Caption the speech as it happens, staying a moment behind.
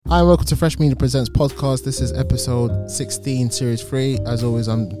Hi, and welcome to Fresh Media Presents podcast. This is episode 16, series 3. As always,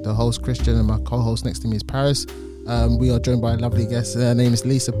 I'm the host, Christian, and my co-host next to me is Paris. We are joined by a lovely guest. Her name is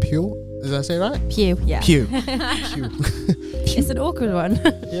Lisa Pugh. Did I say it right? Pugh, yeah. Pugh. It's an awkward one.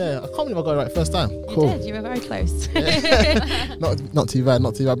 Yeah, I can't believe I got it right first time. You Cool. did, you were very close. Yeah. not too bad.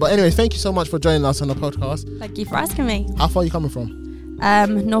 But anyway, thank you so much for joining us on the podcast. Thank you for asking me. How far are you coming from?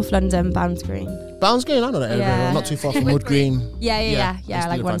 North London, Bounds Green. Bounds Green, I know that area. Yeah. Not too far from Wood Green. Yeah, I used to like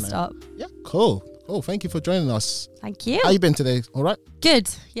live one around there. stop. Yeah, cool. Thank you for joining us. Thank you. How you been today? All right? Good,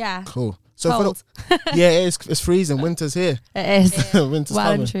 yeah. Cool. So Cold. yeah, it's freezing. Winter's here. It is. Winter's Well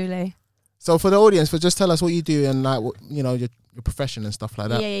coming. and truly. So for the audience, just tell us what you do and like your profession and stuff like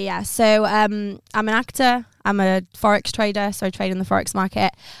that. Yeah. So I'm an actor. I'm a forex trader, so I trade in the forex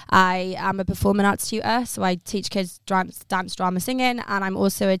market. I am a performing arts tutor, so I teach kids dance, drama, singing, and I'm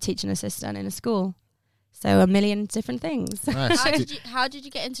also a teaching assistant in a school. So a million different things. Nice. How did you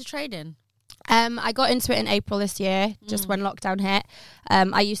get into trading? I got into it in April this year, just when lockdown hit.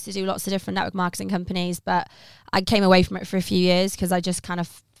 I used to do lots of different network marketing companies, but I came away from it for a few years because I just kind of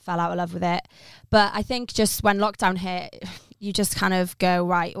fell out of love with it. But I think just when lockdown hit, you just kind of go,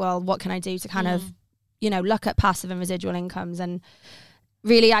 right, well, what can I do to kind of, look at passive and residual incomes? And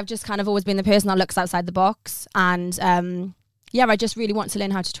really, I've just kind of always been the person that looks outside the box. And I just really want to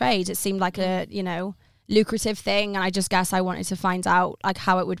learn how to trade. It seemed like a, lucrative thing, and I just guess I wanted to find out like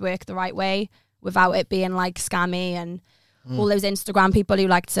how it would work the right way without it being like scammy and all those Instagram people who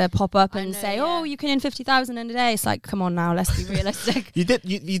like to pop up and say, oh, you can earn 50,000 in a day. It's like, come on now, let's be realistic. You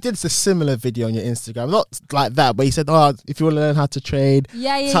did a similar video on your Instagram, not like that, but you said, oh, if you want to learn how to trade. So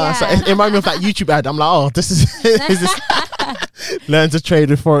it reminded me of that YouTube ad. I'm like, oh, this is learn to trade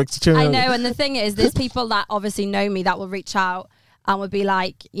with forex. I know, and the thing is, there's people that obviously know me that will reach out and would be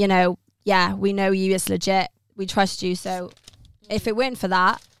like, yeah, we know you, it's legit, we trust you. So if it weren't for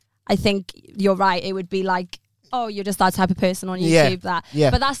that, I think you're right, it would be like, oh, you're just that type of person on YouTube. But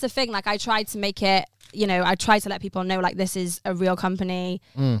that's the thing, like I tried to make it, I tried to let people know like this is a real company.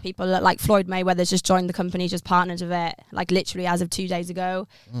 People like Floyd Mayweather's just joined the company, just partnered with it, like literally as of 2 days ago.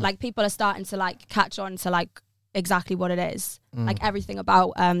 Like people are starting to like catch on to like exactly what it is, like everything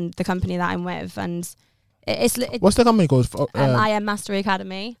about the company that I'm with. And what's the company called? I Am Mastery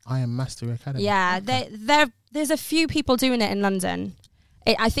Academy. I Am Mastery Academy. Yeah, okay. There's a few people doing it in London.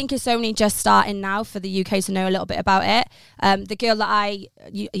 I think it's only just starting now for the UK to know a little bit about it. The girl that I,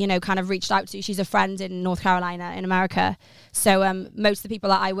 kind of reached out to, she's a friend in North Carolina in America. So most of the people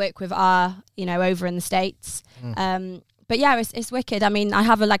that I work with are, over in the States. But yeah, it's wicked. I mean, I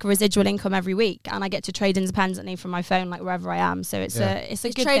have a residual income every week, and I get to trade independently from my phone, like wherever I am. So it's a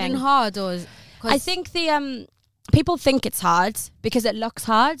good trading thing. hard, or I think the people think it's hard because it looks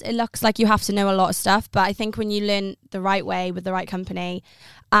hard. It looks like you have to know a lot of stuff. But I think when you learn the right way with the right company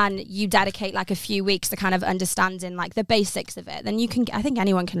and you dedicate like a few weeks to kind of understanding like the basics of it, then I think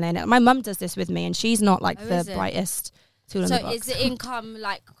anyone can learn it. My mum does this with me, and she's not like the brightest tool in the box. So is the income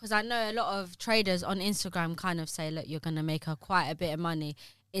like, because I know a lot of traders on Instagram kind of say, look, you're going to make quite a bit of money.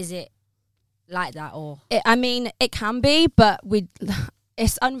 Is it like that, or? It can be, but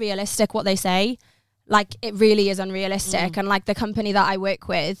it's unrealistic what they say. Like it really is unrealistic. And like the company that I work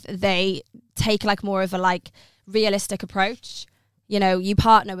with, they take like more of a like realistic approach. You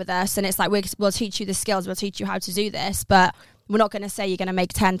partner with us and it's like, we'll teach you the skills, we'll teach you how to do this, but we're not going to say you're going to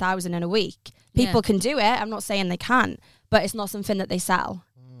make 10,000 in a week. People can do it. I'm not saying they can't, but it's not something that they sell.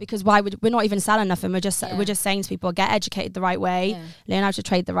 Because we're not even selling nothing. We're just saying to people, get educated the right way, learn how to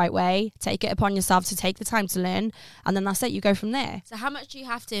trade the right way, take it upon yourself to take the time to learn, and then that's it. You go from there. So how much do you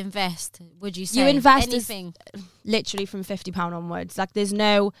have to invest? Would you say you invest anything? Literally from £50 onwards. Like there's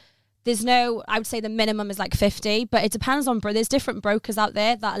no. I would say the minimum is like 50, but it depends on there's different brokers out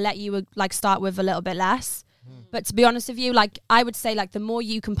there that let you like start with a little bit less. But to be honest with you, like I would say like the more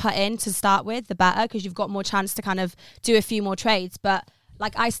you can put in to start with, the better, because you've got more chance to kind of do a few more trades. But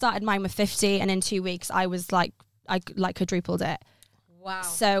like I started mine with 50, and in 2 weeks I was like, I like quadrupled it. Wow.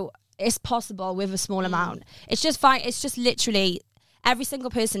 So it's possible with a small amount. It's just fine. It's just literally every single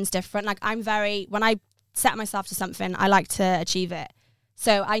person's different. Like when I set myself to something, I like to achieve it.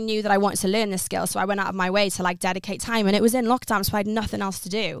 So I knew that I wanted to learn this skill. So I went out of my way to like dedicate time, and it was in lockdown. So I had nothing else to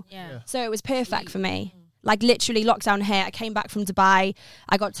do. Yeah. So it was perfect for me. Like literally lockdown hit. I came back from Dubai.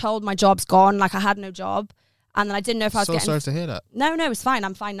 I got told my job's gone. Like I had no job. And then I didn't know if I was getting... sorry to hear that. No, it's fine.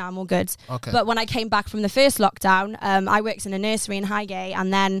 I'm fine now. I'm all good. Okay. But when I came back from the first lockdown, I worked in a nursery in Highgate,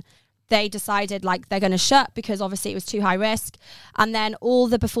 and then they decided like they're going to shut because obviously it was too high risk. And then all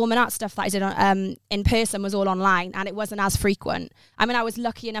the performing arts stuff that I did in person was all online, and it wasn't as frequent. I mean, I was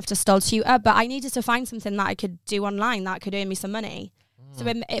lucky enough to still tutor, but I needed to find something that I could do online that could earn me some money. So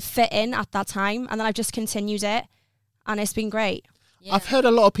it fit in at that time, and then I've just continued it, and it's been great. Yeah. I've heard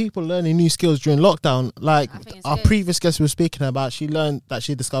a lot of people learning new skills during lockdown. Like I think it's our good. previous guest was speaking about, she learned that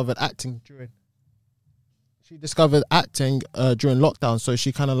she discovered acting during lockdown. So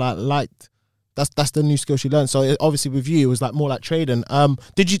she kind of liked that's the new skill she learned. So obviously with you, it was like more like trading.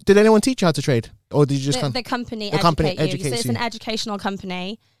 Did anyone teach you how to trade, or did you just The company company educate you. So educates it's you? an educational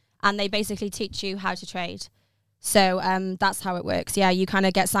company, and they basically teach you how to trade. So that's how it works. Yeah, you kind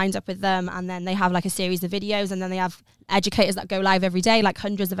of get signed up with them, and then they have like a series of videos, and then they have educators that go live every day, like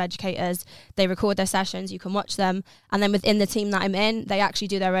hundreds of educators. They record their sessions, you can watch them, and then within the team that I'm in, they actually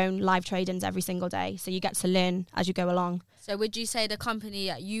do their own live trade-ins every single day. So you get to learn as you go along. So would you say the company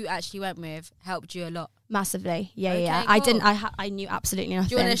that you actually went with helped you a lot? Massively. Yeah, Okay, yeah. cool. I didn't. I knew absolutely nothing.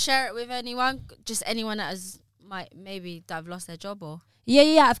 Do you want to share it with anyone? Just anyone that that have lost their job or?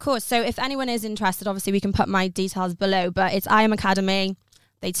 Yeah, of course. So if anyone is interested, obviously we can put my details below, but it's I Am Academy.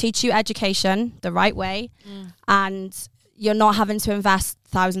 They teach you education the right way, and you're not having to invest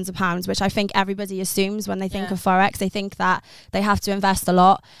thousands of pounds, which I think everybody assumes when they think of Forex. They think that they have to invest a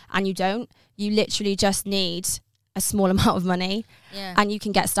lot, and you don't. You literally just need a small amount of money and you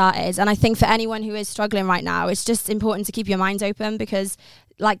can get started. And I think for anyone who is struggling right now, it's just important to keep your mind open, because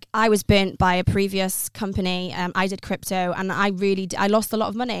like I was burnt by a previous company. I did crypto, and I lost a lot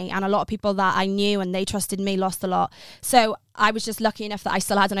of money, and a lot of people that I knew and they trusted me lost a lot. So I was just lucky enough that I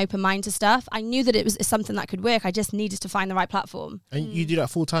still had an open mind to stuff. I knew that it was something that could work. I just needed to find the right platform. And you do that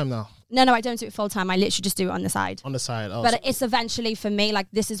full time now? No, I don't do it full time. I literally just do it on the side. On the side. Oh, But it's eventually for me, like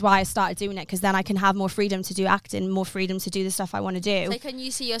this is why I started doing it, because then I can have more freedom to do acting, more freedom to do the stuff I want to do. So can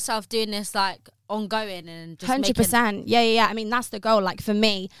you see yourself doing this like ongoing and just 100%. Yeah. I mean, that's the goal. Like for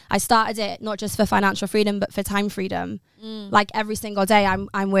me, I started it not just for financial freedom, but for time freedom. Like every single day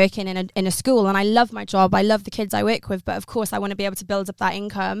I'm working in a school, and I love my job. I love the kids I work with, but of course I want to be able to build up that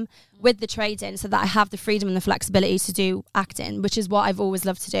income with the trading so that I have the freedom and the flexibility to do acting, which is what I've always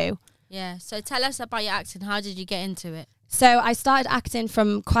loved to do. Yeah. So tell us about your acting. How did you get into it? So I started acting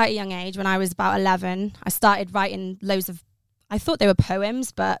from quite a young age. When I was about 11, I started writing loads of, I thought they were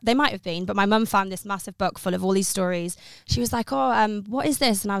poems, but they might have been. But my mum found this massive book full of all these stories. She was like, what is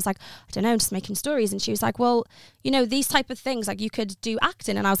this? And I was like, I don't know, just making stories. And she was like, well, you know, these type of things, like you could do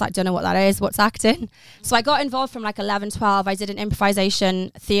acting. And I was like, don't know what that is. What's acting? So I got involved from like 11, 12. I did an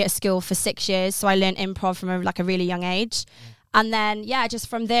improvisation theatre school for 6 years. So I learned improv from a really young age. And then, just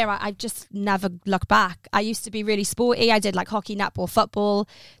from there, I just never looked back. I used to be really sporty. I did like hockey, netball, football.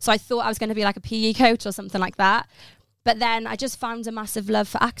 So I thought I was going to be like a PE coach or something like that. But then I just found a massive love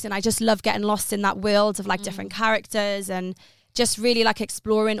for acting. I just love getting lost in that world of like different characters, and just really like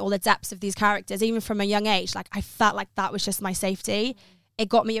exploring all the depths of these characters, even from a young age. Like I felt like that was just my safety. It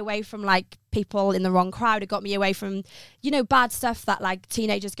got me away from like people in the wrong crowd. It got me away from, bad stuff that like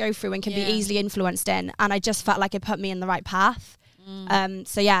teenagers go through and can be easily influenced in. And I just felt like it put me in the right path.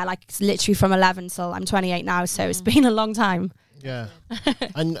 Like it's literally from 11 till I'm 28 now. So it's been a long time. Yeah.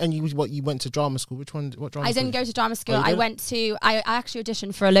 and you went to drama school? What drama I school? didn't go to drama school. Oh, I actually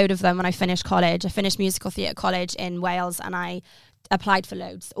auditioned for a load of them when I finished college. I finished musical theatre college in Wales, and I applied for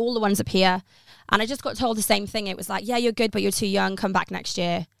loads, all the ones up here. And I just got told the same thing. It was like, yeah, you're good, but you're too young. Come back next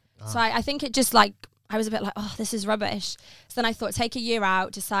year. So I think it just like, I was a bit like, oh, this is rubbish. So then I thought, take a year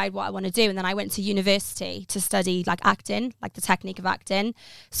out, decide what I want to do. And then I went to university to study like acting, like the technique of acting.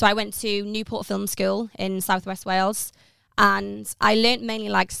 So I went to Newport Film School in Southwest Wales. And I learnt mainly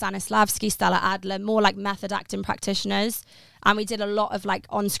like Stanislavski, Stella Adler, more like method acting practitioners. And we did a lot of like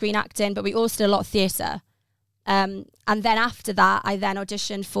on-screen acting, but we also did a lot of theatre. And then after that, I then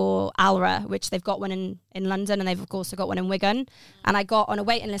auditioned for ALRA, which they've got one in London, and they've also got one in Wigan. And I got on a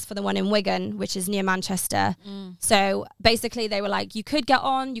waiting list for the one in Wigan, which is near Manchester. So basically they were like, you could get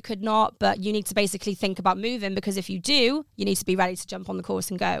on, you could not, but you need to basically think about moving, because if you do, you need to be ready to jump on the course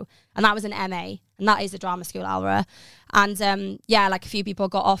and go. And that was an MA, and that is the drama school ALRA. And like a few people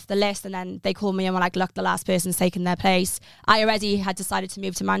got off the list, and then they called me and were like, look, the last person's taken their place. I already had decided to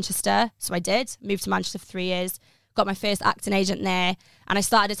move to Manchester, so I did. Moved to Manchester for 3 years, got my first acting agent there, and I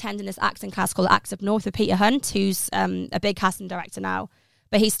started attending this acting class called Acts Up North with Peter Hunt, who's a big casting director now.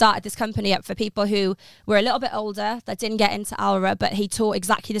 But he started this company up for people who were a little bit older, that didn't get into ALRA, but he taught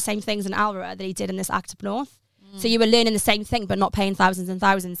exactly the same things in ALRA that he did in this Acts Up North. So you were learning the same thing, but not paying thousands and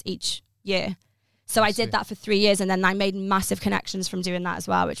thousands each year. So I did that for 3 years, and then I made massive connections from doing that as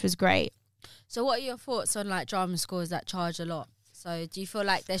well, which was great. So what are your thoughts on like drama schools that charge a lot? So do you feel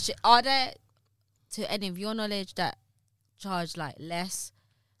like are there, to any of your knowledge, that charge like less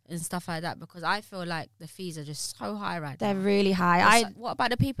and stuff like that? Because I feel like the fees are just so high right now. They're really high. What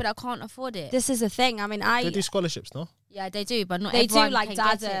about the people that can't afford it? This is the thing. I mean, They do scholarships, no? Yeah, they do, but not they do everyone like can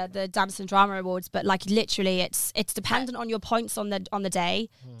get DADA, it. the Dance and Drama Awards, but like literally it's dependent on your points on the day.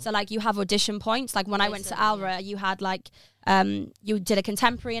 So like you have audition points. Like when I went to Alra, you had like you did a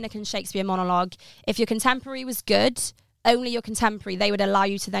contemporary and a Shakespeare monologue. If your contemporary was good, only your contemporary, they would allow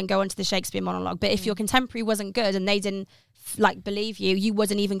you to then go into the Shakespeare monologue. But if your contemporary wasn't good and they didn't like believe you, you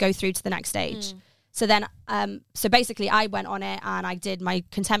wouldn't even go through to the next stage. So then, so basically I went on it and I did my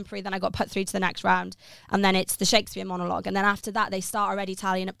contemporary, then I got put through to the next round, and then it's the Shakespeare monologue. And then after that, they start already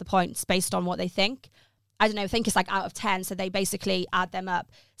tallying up the points based on what they think. I don't know, I think it's like out of 10. So they basically add them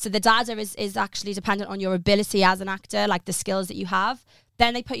up. So the DADA is actually dependent on your ability as an actor, like the skills that you have.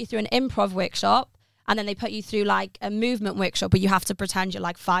 Then they put you through an improv workshop, and then they put you through like a movement workshop where you have to pretend you're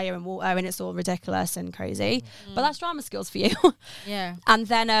like fire and water and it's all ridiculous and crazy. But that's drama skills for you. Yeah. And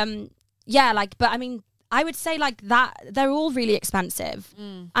then, yeah, like, but I mean, I would say like that they're all really expensive,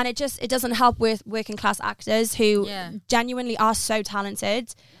 and it doesn't help with working class actors who genuinely are so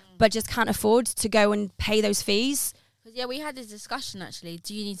talented, but just can't afford to go and pay those fees. Yeah, we had this discussion actually.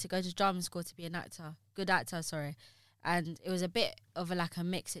 Do you need to go to drama school to be an actor? Good actor, sorry. And it was a bit of a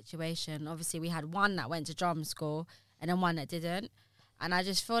mixed situation. Obviously, we had one that went to drama school and then one that didn't. And I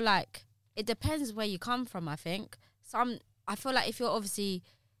just feel like it depends where you come from. I think I feel like if you're obviously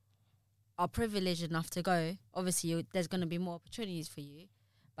are privileged enough to go, obviously there's going to be more opportunities for you.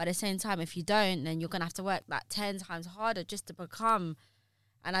 But at the same time, if you don't, then you're going to have to work like 10 times harder just to become.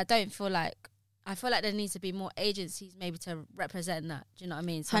 And I feel like there needs to be more agencies maybe to represent that. Do you know what I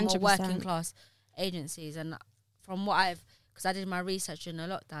mean? Some more 100%. working class agencies. And from what because I did my research in the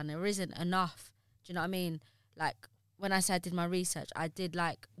lockdown, there isn't enough. Do you know what I mean? Like when I said I did my research, I did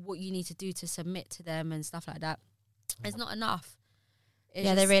like what you need to do to submit to them and stuff like that. It's not enough.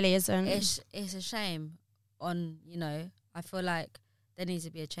 There really isn't. It's a shame I feel like there needs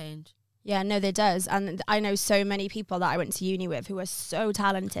to be a change. Yeah, no, there does. And I know so many people that I went to uni with who are so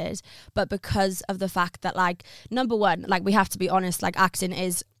talented, but because of the fact that, like, number one, like, we have to be honest, like, acting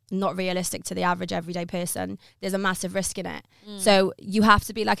is not realistic to the average everyday person. There's a massive risk in it. So you have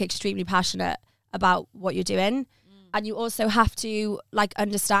to be, like, extremely passionate about what you're doing. And you also have to, like,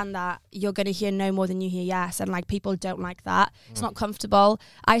 understand that you're going to hear no more than you hear yes. And, like, people don't like that. It's not comfortable.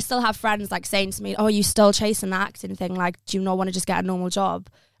 I still have friends, like, saying to me, oh, you still chasing the acting thing? Like, do you not want to just get a normal job?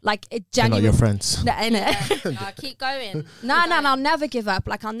 Like, it genuinely... They're not your friends. No, keep going. No, I'll never give up.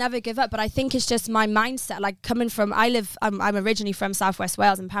 Like, I'll never give up. But I think it's just my mindset. Like, coming from... I'm originally from Southwest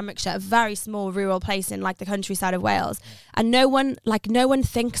Wales in Pembrokeshire, a very small rural place in, like, the countryside of Wales. And no one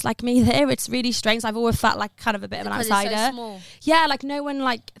thinks like me there. It's really strange. I've always felt like kind of a bit of an outsider. It's so small. Yeah, like, no one,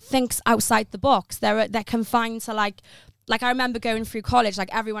 like, thinks outside the box. They're confined to, like, I remember going through college,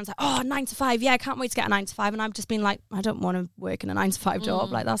 like, everyone's like, oh, 9 to 5. Yeah, I can't wait to get a 9 to 5. And I've just been like, I don't want to work in a 9 to 5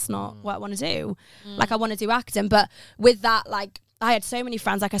 job. Like, that's not what I want to do. Like, I want to do acting. But with that, like, I had so many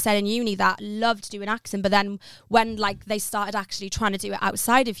friends, like I said, in uni that loved doing acting. But then when, like, they started actually trying to do it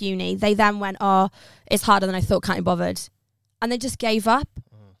outside of uni, they then went, oh, it's harder than I thought, can't be bothered. And they just gave up.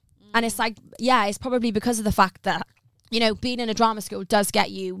 And it's like, yeah, it's probably because of the fact that, being in a drama school does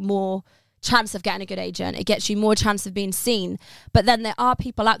get you more chance of getting a good agent. It gets you more chance of being seen. But then there are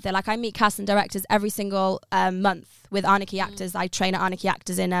people out there, like, I meet casting directors every single month with Anarchy Actors. I train at Anarchy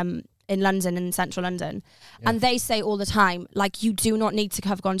Actors in London, in central London. And they say all the time, like, you do not need to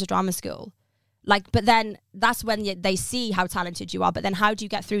have gone to drama school. Like, but then that's when they see how talented you are. But then how do you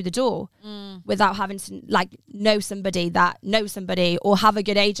get through the door without having to, like, know somebody that knows somebody, or have a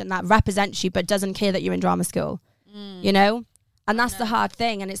good agent that represents you but doesn't care that you're in drama school, And that's the hard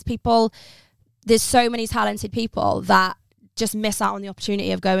thing. And it's people, there's so many talented people that just miss out on the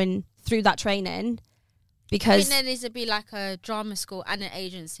opportunity of going through that training because... I think there needs to be like a drama school and an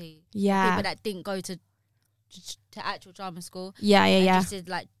agency. Yeah. People that didn't go to actual drama school. Yeah. Just did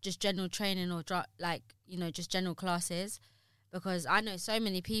like just general training or just general classes. Because I know so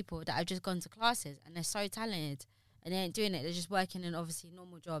many people that have just gone to classes and they're so talented and they ain't doing it. They're just working in obviously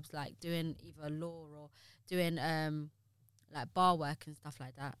normal jobs, like doing either law or doing... like bar work and stuff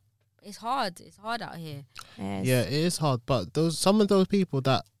like that. It's hard out here. Yeah, it is hard. But some of those people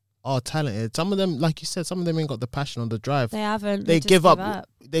that are talented, some of them, like you said, some of them ain't got the passion or the drive. They haven't. They give up.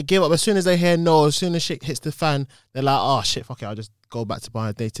 They give up as soon as they hear no. As soon as shit hits the fan, they're like, oh shit, fuck it, I'll just go back to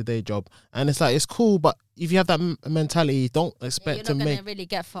my day-to-day job. And it's like, it's cool, but if you have that mentality, don't expect to make... You're not really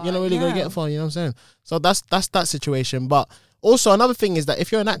get far. You're not really going to get far, you know what I'm saying? So that's that situation. But also, another thing is that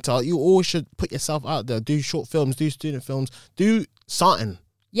if you're an actor, you always should put yourself out there. Do short films, do student films, do something.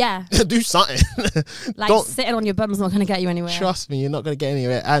 Yeah. Do something. Like, sitting on your bum's not going to get you anywhere. Trust me, you're not going to get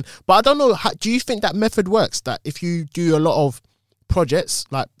anywhere. But I don't know, do you think that method works? That if you do a lot of projects,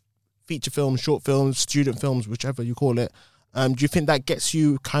 like feature films, short films, student films, whichever you call it, do you think that gets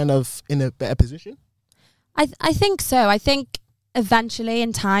you kind of in a better position? I think so. I think eventually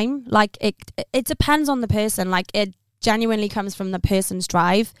in time, like it depends on the person. Like it genuinely comes from the person's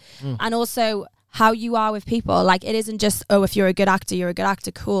drive and also how you are with people. Like it isn't just, oh, if you're a good actor, you're a good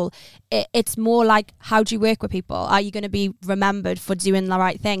actor, cool. It's more like, how do you work with people? Are you going to be remembered for doing the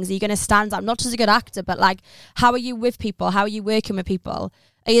right things? Are you going to stand out, not just a good actor, but like, how are you with people? How are you working with people?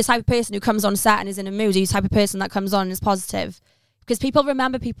 Are you the type of person who comes on set and is in a mood? Are you the type of person that comes on and is positive? Because people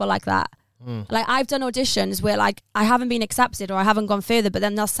remember people like that. Like I've done auditions where like I haven't been accepted or I haven't gone further, but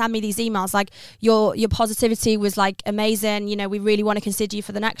then they'll send me these emails like, your positivity was like amazing, you know, we really want to consider you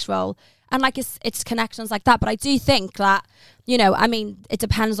for the next role. And like it's connections like that. But I do think that, you know, I mean, it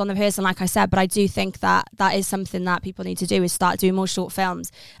depends on the person, like I said, but I do think that that is something that people need to do, is start doing more short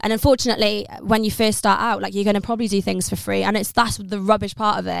films. And unfortunately, when you first start out, like you're going to probably do things for free, and that's the rubbish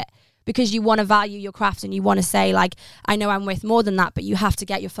part of it. Because you want to value your craft and you want to say, like, I know I'm worth more than that, but you have to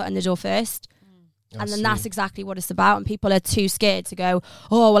get your foot in the door first. And then that's exactly what it's about. And people are too scared to go,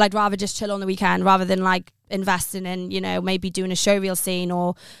 oh, well, I'd rather just chill on the weekend rather than like investing in, you know, maybe doing a showreel scene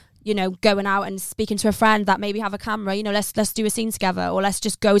or, you know, going out and speaking to a friend that maybe have a camera, you know, let's do a scene together, or let's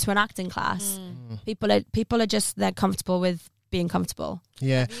just go to an acting class. People are just, they're comfortable with being comfortable.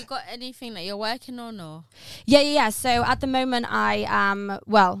 Yeah. Have you got anything that you're working on, or? Yeah. So at the moment I am,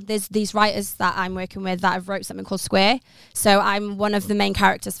 there's these writers that I'm working with that have wrote something called Square. So I'm one of the main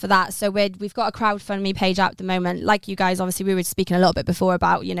characters for that. So we've got a crowdfunding page out at the moment. Like you guys, obviously we were speaking a little bit before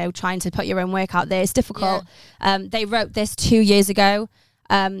about, you know, trying to put your own work out there. It's difficult. Yeah. They wrote this 2 years ago.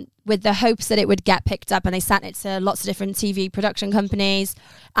 With the hopes that it would get picked up, and they sent it to lots of different TV production companies,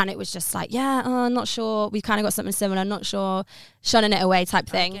 and it was just like, I'm not sure, we've kind of got something similar, not sure, shunning it away type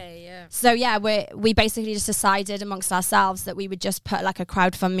thing. Okay, yeah. So yeah, we basically just decided amongst ourselves that we would just put like a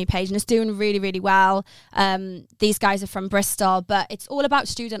crowdfunding page, and it's doing really, really well. These guys are from Bristol, but it's all about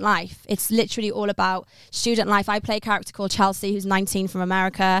student life. It's literally all about student life. I play a character called Chelsea, who's 19 from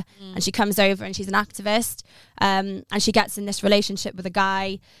America, and she comes over and she's an activist, and she gets in this relationship with a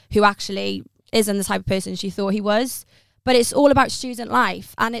guy who actually isn't the type of person she thought he was. But it's all about student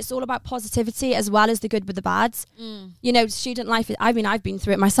life, and it's all about positivity as well as the good with the bads. You know, student life, I mean, I've been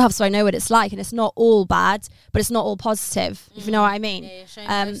through it myself, so I know what it's like, and it's not all bad, but it's not all positive, if you know what I mean. Yeah, showing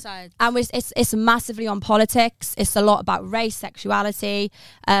both sides. And it's massively on politics. It's a lot about race, sexuality.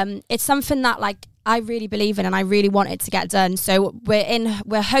 It's something that like I really believe in, and I really want it to get done. So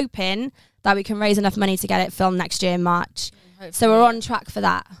we're hoping that we can raise enough money to get it filmed next year in March. So we're on track for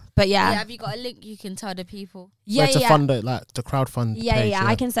that. But yeah. Have you got a link you can tell the people? Yeah, to fund it, like the crowdfund page.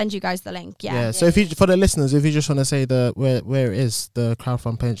 I can send you guys the link. Yeah. So if you, for the listeners, if you just want to say where it is, the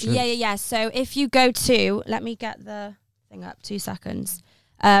crowdfund page. Yeah. So if you go to, let me get the thing up, 2 seconds.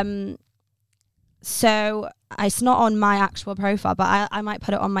 So it's not on my actual profile, but I might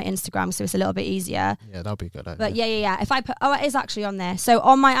put it on my Instagram, so it's a little bit easier. Yeah, that'll be good. But yeah. If I put, it is actually on there. So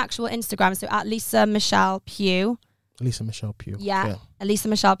on my actual Instagram, so at Lisa Michelle Pugh. Lisa Michelle Pugh. Yeah. Lisa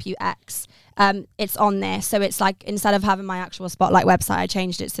Michelle Pugh X. It's on there. So it's like, instead of having my actual Spotlight website, I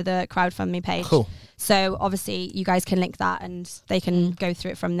changed it to the crowdfunding page. Cool. So obviously you guys can link that and they can go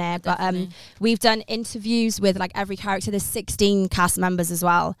through it from there. Definitely. But we've done interviews with like every character. There's 16 cast members as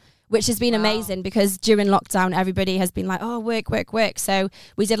well, which has been amazing, because during lockdown, everybody has been like, oh, work. So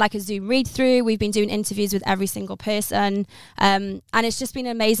we did like a Zoom read through. We've been doing interviews with every single person. And it's just been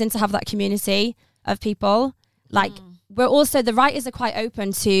amazing to have that community of people. Like, we're also, the writers are quite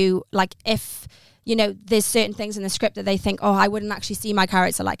open to, like, if, you know, there's certain things in the script that they think, oh, I wouldn't actually see my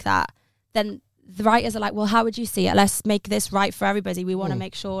character like that. Then the writers are like, well, how would you see it? Let's make this right for everybody. We want to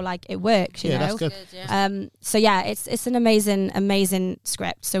make sure, like, it works, you know? That's good. So yeah, it's an amazing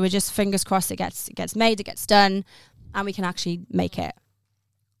script. So we're just fingers crossed it gets made, it gets done, and we can actually make it.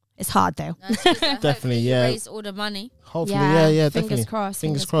 It's hard though. Definitely, yeah. Raise all the money. Hopefully, yeah, definitely.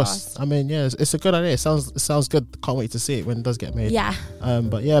 Fingers crossed. I mean, yeah, it's a good idea. It sounds good. Can't wait to see it when it does get made. Yeah.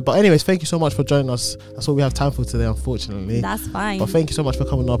 But anyways, thank you so much for joining us. That's all we have time for today, unfortunately. That's fine. But thank you so much for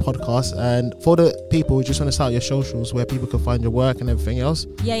coming on our podcast. And for the people who just want to start your socials, where people can find your work and everything else.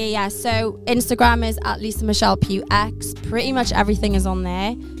 Yeah. So Instagram is at Lisa Michelle Pugh X. Pretty much everything is on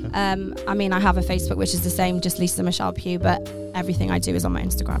there. Okay. I mean, I have a Facebook, which is the same, just Lisa Michelle Pugh, but everything I do is on my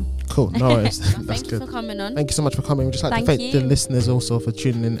Instagram. Cool. No worries. That's Thank good. you for coming on. Thank you so much for coming. We'd just like to thank the listeners also for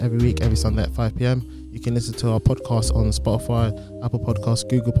tuning in every week, every Sunday at 5 p.m. You can listen to our podcast on Spotify, Apple Podcasts,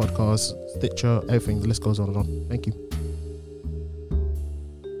 Google Podcasts, Stitcher, everything. The list goes on and on. Thank you.